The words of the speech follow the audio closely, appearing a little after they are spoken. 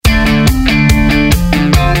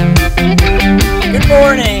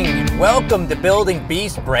Welcome to Building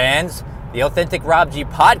Beast Brands, the Authentic Rob G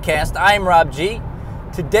podcast. I'm Rob G.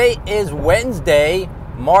 Today is Wednesday,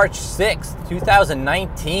 March 6th,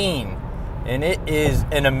 2019, and it is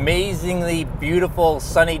an amazingly beautiful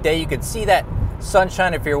sunny day. You can see that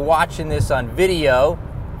sunshine if you're watching this on video.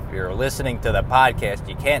 If you're listening to the podcast,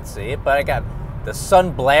 you can't see it, but I got the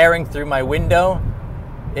sun blaring through my window.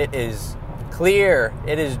 It is clear,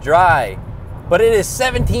 it is dry, but it is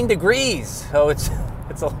 17 degrees, so it's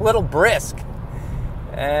a little brisk.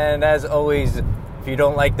 And as always, if you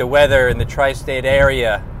don't like the weather in the tri-state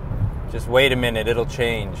area, just wait a minute, it'll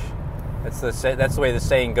change. That's the way the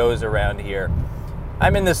saying goes around here.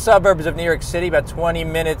 I'm in the suburbs of New York City, about 20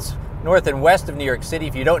 minutes north and west of New York City.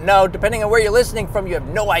 If you don't know, depending on where you're listening from, you have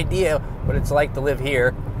no idea what it's like to live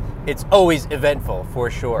here. It's always eventful,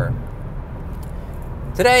 for sure.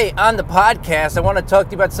 Today on the podcast, I want to talk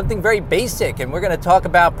to you about something very basic, and we're going to talk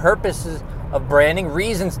about purposes of branding,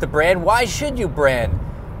 reasons to brand. Why should you brand?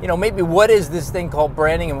 Maybe what is this thing called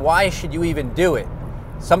branding and why should you even do it?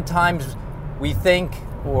 Sometimes we think,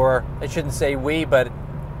 or I shouldn't say we, but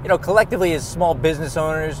collectively as small business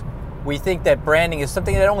owners, we think that branding is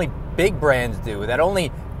something that only big brands do, that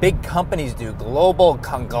only big companies do, global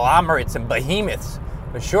conglomerates and behemoths.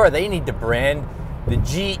 But sure, they need to brand. The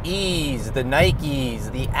GEs, the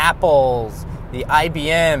Nikes, the Apples, the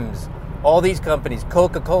IBMs, all these companies,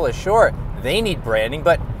 Coca-Cola, sure, they need branding,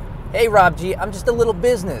 but hey, Rob G, I'm just a little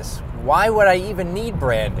business. Why would I even need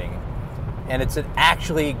branding? And it's an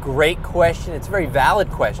actually great question. It's a very valid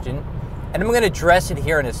question, and I'm going to address it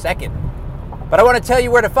here in a second. But I want to tell you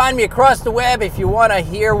where to find me across the web if you want to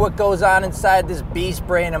hear what goes on inside this beast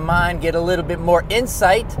brain of mine, get a little bit more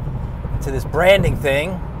insight into this branding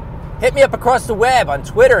thing. Hit me up across the web on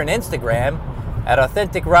Twitter and Instagram at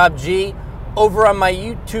Authentic Rob G. Over on my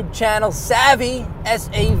YouTube channel, Savvy,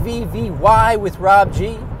 S-A-V-V-Y with Rob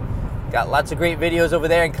G. Got lots of great videos over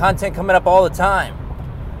there and content coming up all the time.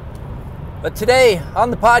 But today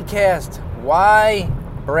on the podcast, why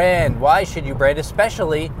brand? Why should you brand?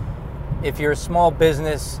 Especially if you're a small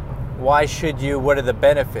business, why should you? What are the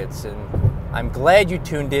benefits? And I'm glad you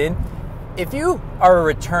tuned in. If you are a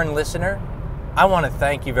return listener, I want to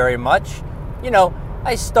thank you very much.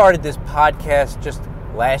 I started this podcast just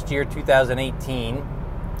last year, 2018,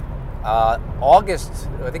 August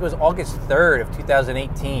 3rd of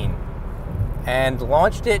 2018, and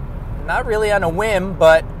launched it not really on a whim,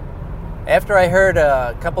 but after I heard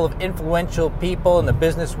a couple of influential people in the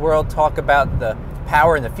business world talk about the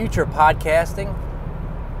power and the future of podcasting,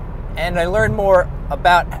 and I learned more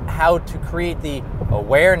about how to create the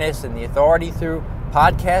awareness and the authority through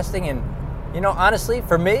podcasting. And honestly,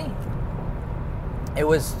 for me, it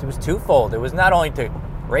was twofold. It was not only to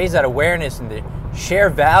raise that awareness and to share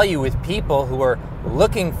value with people who are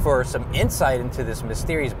looking for some insight into this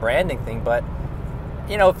mysterious branding thing, but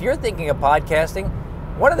if you're thinking of podcasting,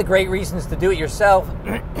 one of the great reasons to do it yourself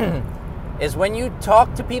is when you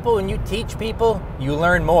talk to people and you teach people, you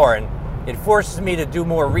learn more, and it forces me to do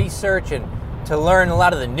more research and to learn a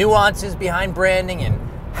lot of the nuances behind branding and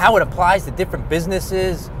how it applies to different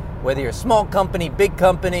businesses, whether you're a small company, big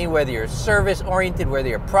company, whether you're service-oriented, whether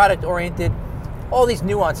you're product-oriented, all these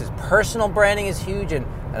nuances. Personal branding is huge, and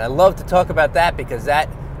I love to talk about that because that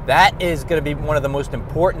is going to be one of the most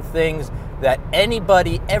important things that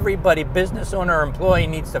everybody, business owner or employee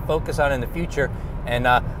needs to focus on in the future. And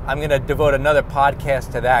I'm going to devote another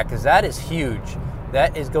podcast to that because that is huge.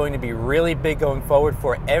 That is going to be really big going forward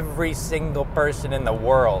for every single person in the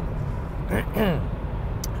world.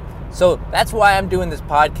 So that's why I'm doing this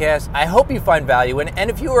podcast. I hope you find value in it. And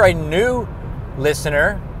if you are a new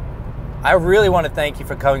listener, I really want to thank you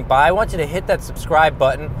for coming by. I want you to hit that subscribe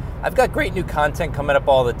button. I've got great new content coming up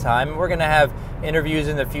all the time. We're going to have interviews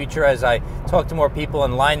in the future as I talk to more people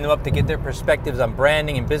and line them up to get their perspectives on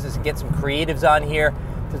branding and business and get some creatives on here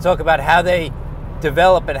to talk about how they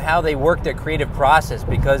develop and how they work their creative process.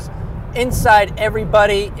 Because inside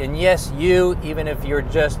everybody, and yes, you, even if you're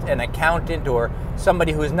just an accountant or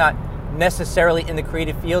somebody who is not necessarily in the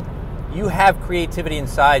creative field, you have creativity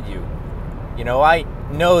inside you. I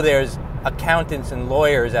know there's accountants and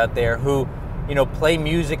lawyers out there who, play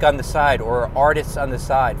music on the side or are artists on the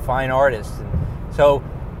side, fine artists. And so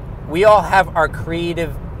we all have our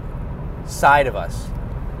creative side of us.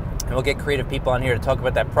 And we'll get creative people on here to talk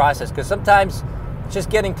about that process because sometimes it's just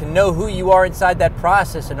getting to know who you are inside that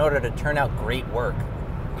process in order to turn out great work.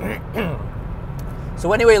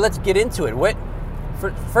 So anyway, let's get into it.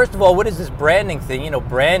 First of all, what is this branding thing?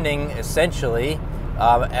 Branding essentially,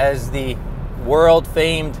 as the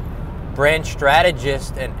world-famed brand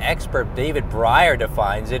strategist and expert David Breyer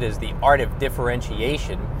defines it, as the art of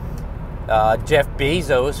differentiation. Jeff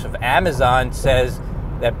Bezos of Amazon says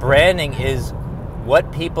that branding is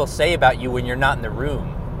what people say about you when you're not in the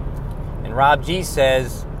room. And Rob G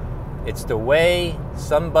says it's the way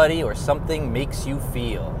somebody or something makes you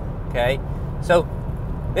feel. Okay? So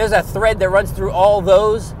there's a thread that runs through all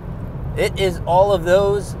those. It is all of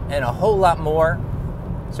those and a whole lot more.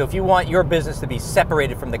 So if you want your business to be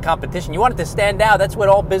separated from the competition, you want it to stand out, that's what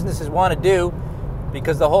all businesses want to do,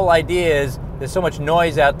 because the whole idea is there's so much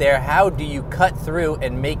noise out there. How do you cut through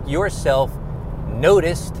and make yourself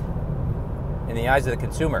noticed in the eyes of the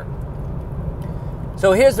consumer?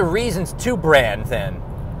 So here's the reasons to brand then.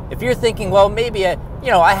 If you're thinking, well, maybe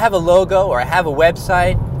I have a logo or I have a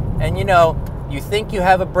website, and you think you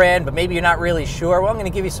have a brand, but maybe you're not really sure. Well, I'm going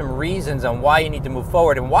to give you some reasons on why you need to move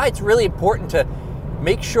forward and why it's really important to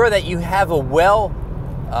make sure that you have a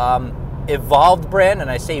evolved brand.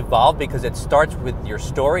 And I say evolved because it starts with your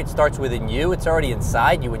story. It starts within you. It's already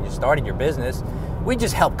inside you when you started your business. We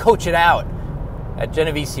just help coach it out at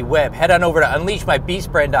Genovese Web. Head on over to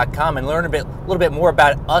unleashmybeastbrand.com and learn a little bit more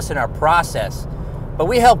about us and our process. But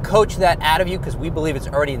we help coach that out of you because we believe it's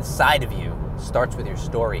already inside of you. It starts with your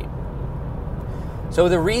story. So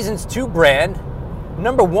the reasons to brand,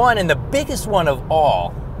 number one, and the biggest one of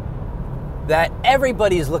all, that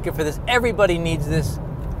everybody is looking for this, everybody needs this,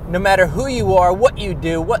 no matter who you are, what you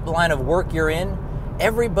do, what line of work you're in,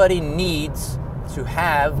 everybody needs to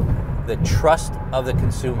have the trust of the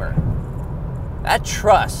consumer. That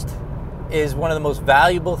trust is one of the most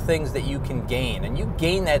valuable things that you can gain, and you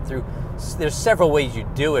gain that there's several ways you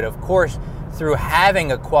do it. Of course, through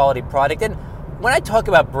having a quality product. And when I talk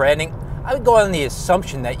about branding, I would go on the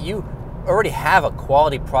assumption that you already have a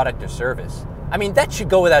quality product or service. I mean, that should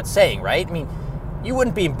go without saying, right? I mean, you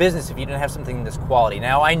wouldn't be in business if you didn't have something this quality.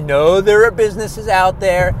 Now, I know there are businesses out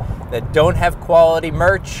there that don't have quality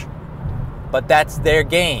merch, but that's their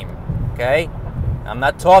game, okay? I'm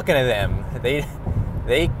not talking to them.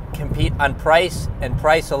 They compete on price and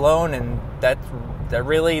price alone, and that's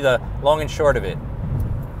really the long and short of it.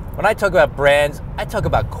 When I talk about brands, I talk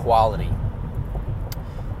about quality.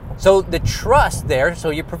 So the trust there,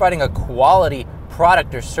 so you're providing a quality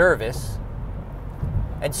product or service.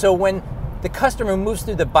 And so when the customer moves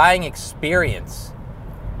through the buying experience,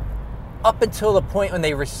 up until the point when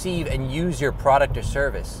they receive and use your product or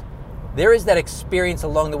service, there is that experience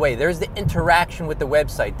along the way. There's the interaction with the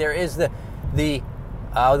website. There is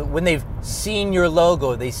when they've seen your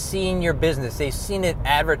logo, they've seen your business, they've seen it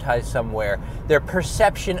advertised somewhere, their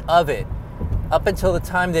perception of it, up until the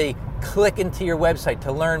time they click into your website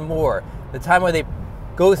to learn more, the time where they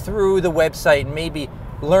go through the website and maybe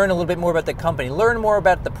learn a little bit more about the company, learn more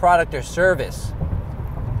about the product or service,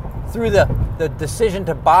 through the decision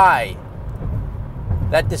to buy,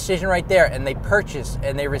 that decision right there, and they purchase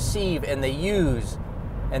and they receive and they use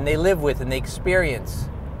and they live with and they experience.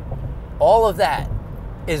 All of that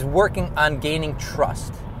is working on gaining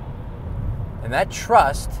trust. And that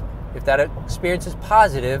trust, if that experience is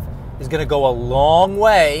positive, is going to go a long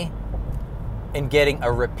way in getting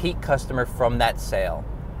a repeat customer from that sale.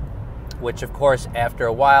 Which, of course, after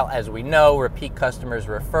a while, as we know, repeat customers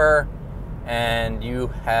refer, and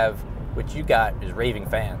what you got is raving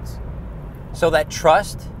fans. So that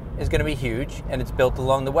trust is going to be huge, and it's built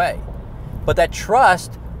along the way. But that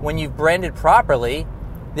trust, when you've branded properly,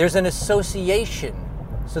 there's an association,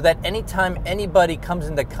 so that anytime anybody comes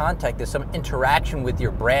into contact, there's some interaction with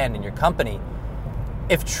your brand and your company.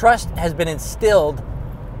 If trust has been instilled,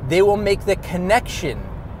 they will make the connection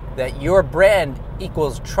that your brand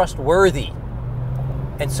equals trustworthy.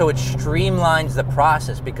 And so it streamlines the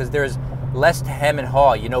process because there's less to hem and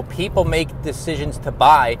haw. People make decisions to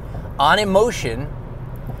buy on emotion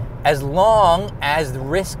as long as the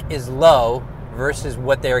risk is low versus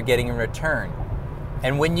what they're getting in return.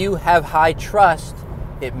 And when you have high trust,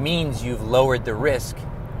 it means you've lowered the risk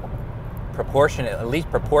at least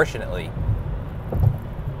proportionately.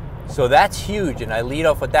 So that's huge, and I lead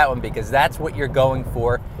off with that one because that's what you're going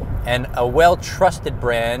for. And a well-trusted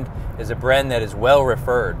brand is a brand that is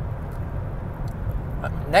well-referred.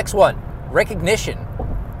 Next one, recognition.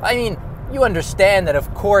 I mean, you understand that,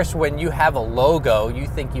 of course, when you have a logo, you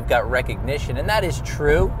think you've got recognition, and that is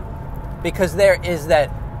true because there is that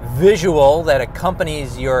visual that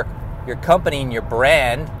accompanies your company and your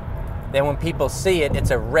brand. Then when people see it,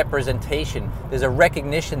 it's a representation. There's a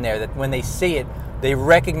recognition there that when they see it, they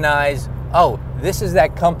recognize, oh, this is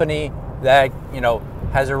that company that,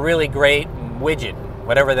 has a really great widget,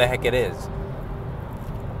 whatever the heck it is.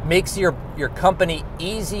 Makes your company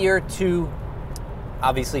easier to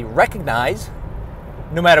obviously recognize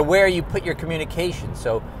no matter where you put your communication.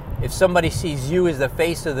 So if somebody sees you as the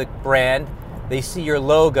face of the brand, they see your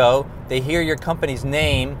logo, they hear your company's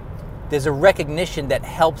name, there's a recognition that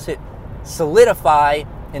helps it solidify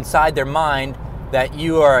inside their mind that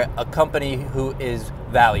you are a company who is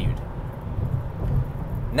valued.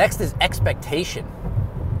 Next is expectation.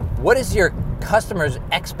 What is your customer's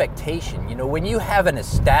expectation? You know, when you have an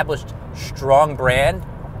established, strong brand,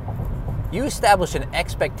 you establish an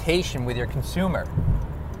expectation with your consumer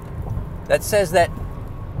that says that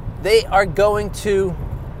they are going to,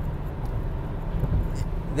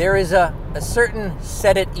 there is a certain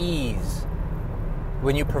set at ease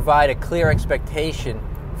when you provide a clear expectation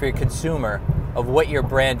for your consumer of what your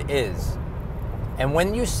brand is. And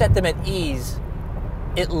when you set them at ease,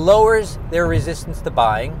 it lowers their resistance to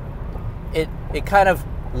buying. It kind of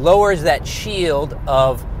lowers that shield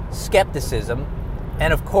of skepticism.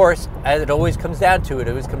 And of course, as it always comes down to,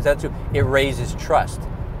 it raises trust.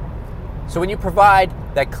 So when you provide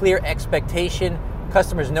that clear expectation,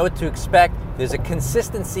 customers know what to expect. There's a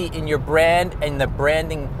consistency in your brand and the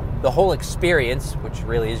branding, the whole experience, which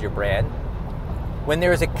really is your brand. When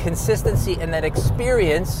there is a consistency in that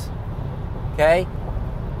experience, okay,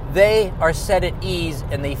 they are set at ease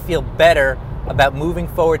and they feel better about moving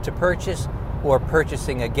forward to purchase or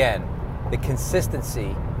purchasing again. The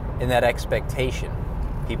consistency in that expectation.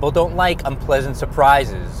 People don't like unpleasant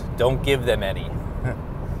surprises. Don't give them any.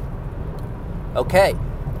 Okay,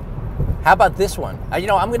 how about this one? I'm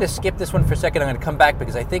going to skip this one for a second. I'm going to come back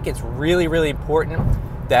because I think it's really, really important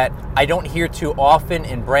that I don't hear too often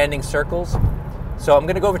in branding circles. So I'm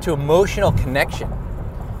going to go over to emotional connection.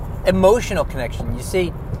 Emotional connection. You see,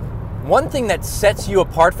 one thing that sets you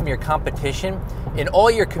apart from your competition in all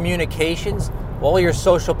your communications, all your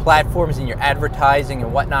social platforms and your advertising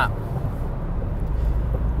and whatnot,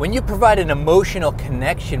 when you provide an emotional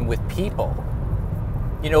connection with people,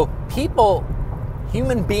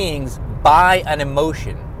 human beings buy an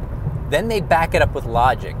emotion, then they back it up with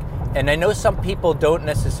logic. And I know some people don't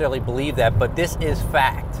necessarily believe that, but this is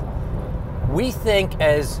fact. We think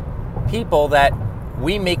as people that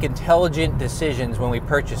we make intelligent decisions when we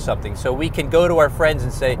purchase something. So we can go to our friends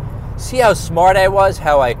and say, see how smart I was,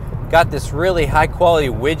 how I got this really high quality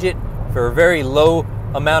widget for a very low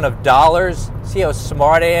amount of dollars. See how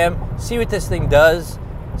smart I am? See what this thing does?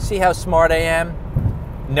 See how smart I am?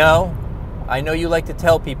 No, I know you like to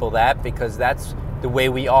tell people that because that's the way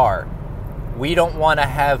we are. We don't want to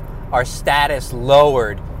have our status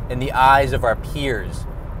lowered in the eyes of our peers.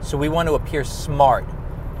 So we want to appear smart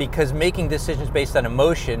because making decisions based on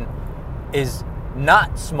emotion is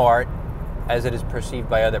not smart as it is perceived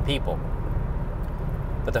by other people.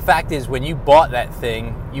 But the fact is, when you bought that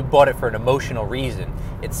thing, you bought it for an emotional reason.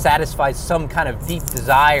 It satisfies some kind of deep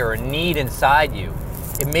desire or need inside you.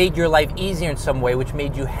 It made your life easier in some way, which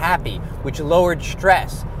made you happy, which lowered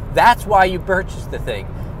stress. That's why you purchased the thing.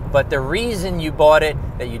 But the reason you bought it,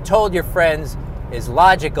 that you told your friends, is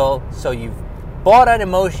logical. So you've bought on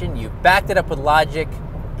emotion, you've backed it up with logic.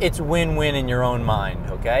 It's win-win in your own mind,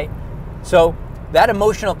 okay? So that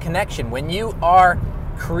emotional connection, when you are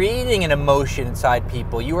creating an emotion inside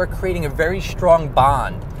people, you are creating a very strong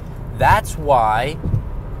bond. That's why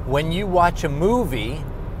when you watch a movie,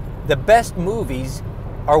 the best movies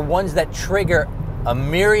are ones that trigger a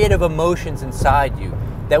myriad of emotions inside you,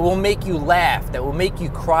 that will make you laugh, that will make you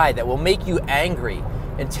cry, that will make you angry,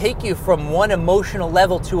 and take you from one emotional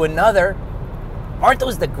level to another. Aren't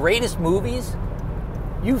those the greatest movies?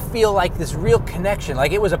 You feel like this real connection,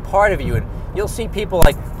 like it was a part of you, and you'll see people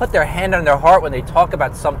like put their hand on their heart when they talk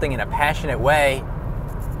about something in a passionate way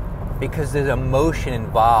because there's emotion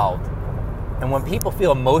involved. And when people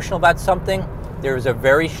feel emotional about something, there is a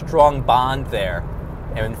very strong bond there.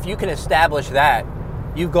 And if you can establish that,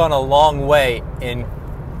 you've gone a long way in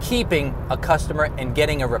keeping a customer and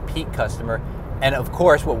getting a repeat customer. And of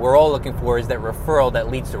course, what we're all looking for is that referral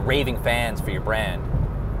that leads to raving fans for your brand.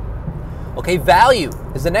 Okay, value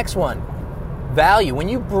is the next one. Value. When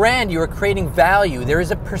you brand, you are creating value. There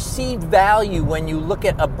is a perceived value when you look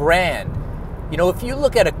at a brand. If you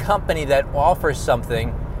look at a company that offers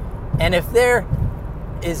something, and if there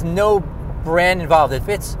is no brand involved, if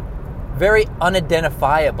it's very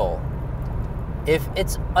unidentifiable, if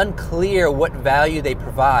it's unclear what value they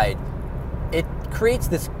provide, it creates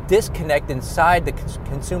this disconnect inside the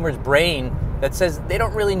consumer's brain that says they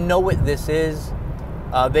don't really know what this is.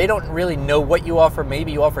 They don't really know what you offer.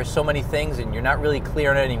 Maybe you offer so many things and you're not really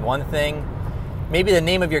clear on any one thing. Maybe the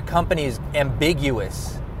name of your company is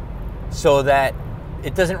ambiguous so that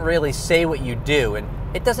it doesn't really say what you do. And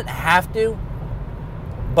it doesn't have to,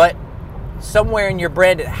 but somewhere in your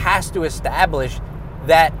brand it has to establish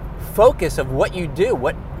that focus of what you do.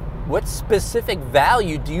 What specific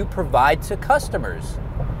value do you provide to customers?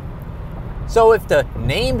 So if the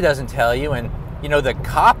name doesn't tell you, and the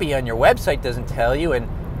copy on your website doesn't tell you, and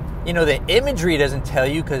the imagery doesn't tell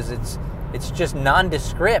you because it's just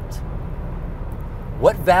nondescript,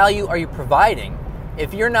 what value are you providing?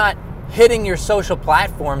 If you're not hitting your social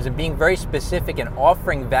platforms and being very specific and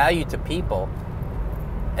offering value to people,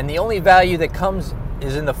 and the only value that comes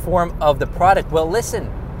is in the form of the product, well,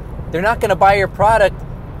 listen, they're not going to buy your product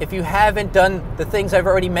if you haven't done the things I've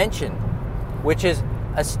already mentioned, which is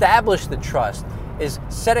establish the trust, is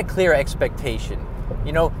set a clear expectation.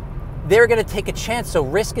 They're going to take a chance, so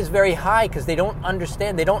risk is very high because they don't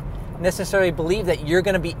understand, they don't necessarily believe that you're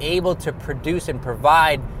going to be able to produce and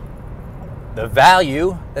provide the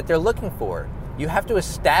value that they're looking for. You have to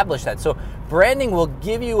establish that. So branding will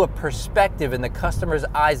give you a perspective in the customer's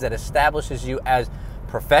eyes that establishes you as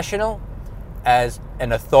professional, as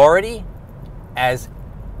an authority, as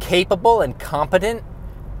capable and competent,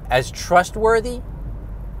 as trustworthy,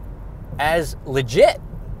 as legit.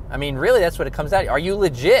 I mean, really, that's what it comes down to. Are you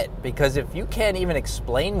legit? Because if you can't even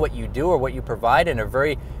explain what you do or what you provide in a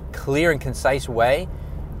very clear and concise way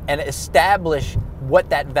and establish what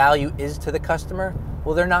that value is to the customer,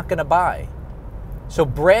 well, they're not going to buy. So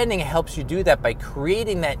branding helps you do that by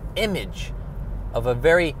creating that image of a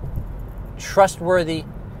very trustworthy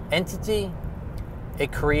entity.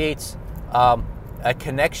 It creates a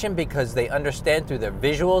connection because they understand through the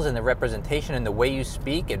visuals and the representation and the way you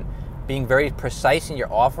speak and being very precise in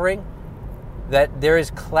your offering that there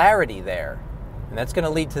is clarity there. And that's going to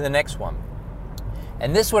lead to the next one.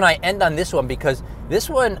 And this one, I end on this one because this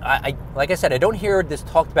one, I like I said, I don't hear this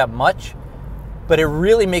talked about much, but it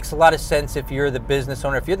really makes a lot of sense if you're the business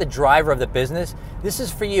owner, if you're the driver of the business. This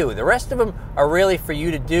is for you. The rest of them are really for you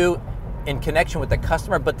to do in connection with the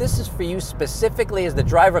customer, but this is for you specifically as the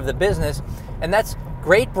driver of the business, and that's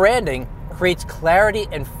great branding creates clarity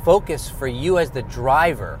and focus for you as the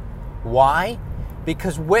driver. Why?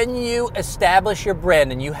 Because when you establish your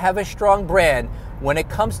brand and you have a strong brand, when it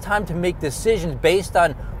comes time to make decisions based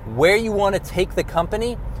on where you want to take the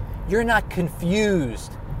company, you're not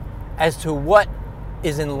confused as to what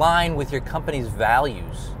is in line with your company's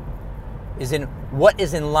values, what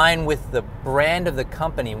is in line with the brand of the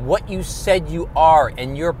company, what you said you are,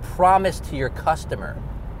 and your promise to your customer.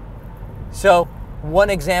 So one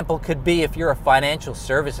example could be if you're a financial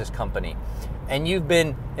services company and you've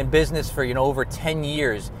been in business for over 10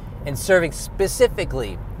 years and serving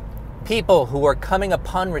specifically people who are coming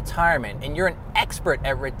upon retirement, and you're an expert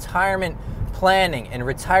at retirement planning and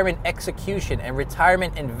retirement execution and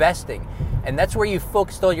retirement investing, and that's where you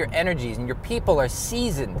focused all your energies, and your people are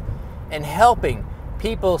seasoned in helping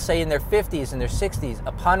people, say in their 50s and their 60s,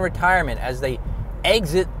 upon retirement as they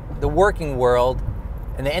exit the working world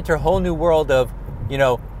and they enter a whole new world of,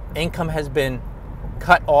 income has been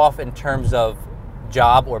cut off in terms of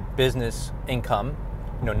job or business income,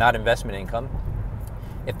 not investment income.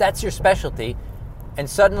 If that's your specialty, and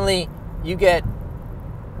suddenly you get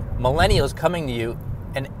millennials coming to you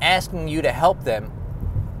and asking you to help them,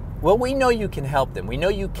 well, we know you can help them. We know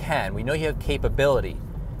you can. We know you have capability.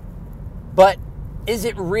 But is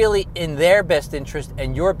it really in their best interest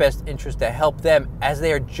and your best interest to help them as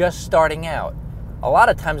they are just starting out? A lot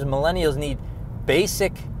of times millennials need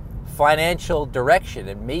basic financial direction,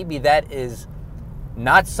 and maybe that is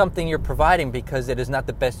not something you're providing because it is not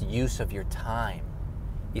the best use of your time.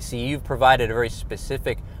 You see, you've provided a very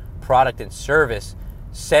specific product and service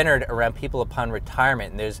centered around people upon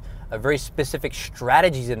retirement, and there's a very specific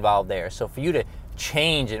strategies involved there. So for you to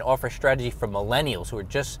change and offer strategy for millennials who are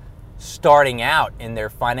just starting out in their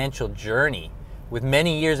financial journey with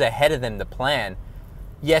many years ahead of them to plan,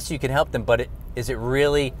 yes, you can help them, but is it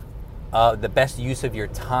really the best use of your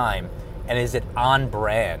time, and is it on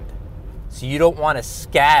brand? So you don't want to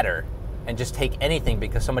scatter and just take anything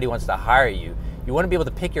because somebody wants to hire you. You want to be able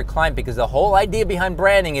to pick your client, because the whole idea behind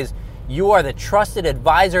branding is you are the trusted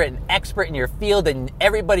advisor and expert in your field, and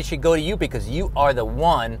everybody should go to you because you are the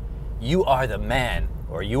one, you are the man,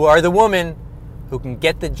 or you are the woman who can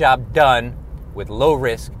get the job done with low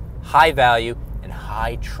risk, high value, and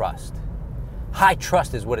high trust. High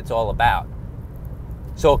trust is what it's all about.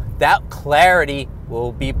 So that clarity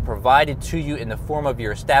will be provided to you in the form of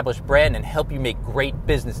your established brand and help you make great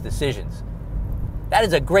business decisions. That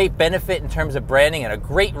is a great benefit in terms of branding, and a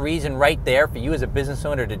great reason right there for you as a business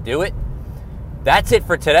owner to do it. That's it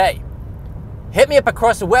for today. Hit me up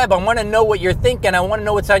across the web. I want to know what you're thinking. I want to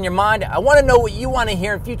know what's on your mind. I want to know what you want to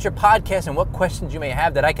hear in future podcasts and what questions you may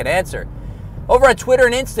have that I can answer. Over on Twitter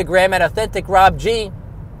and Instagram at AuthenticRobG.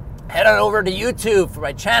 Head on over to YouTube for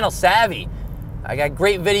my channel, Savvy. I got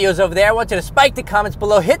great videos over there. I want you to spike the comments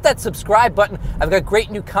below. Hit that subscribe button. I've got great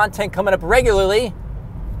new content coming up regularly.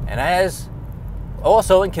 And as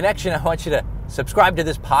Also, in connection, I want you to subscribe to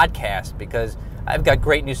this podcast because I've got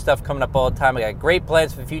great new stuff coming up all the time. I got great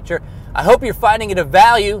plans for the future. I hope you're finding it of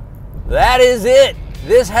value. That is it.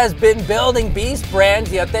 This has been Building Beast Brands,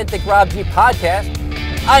 the Authentic Rob G podcast.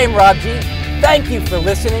 I am Rob G. Thank you for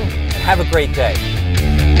listening and have a great day.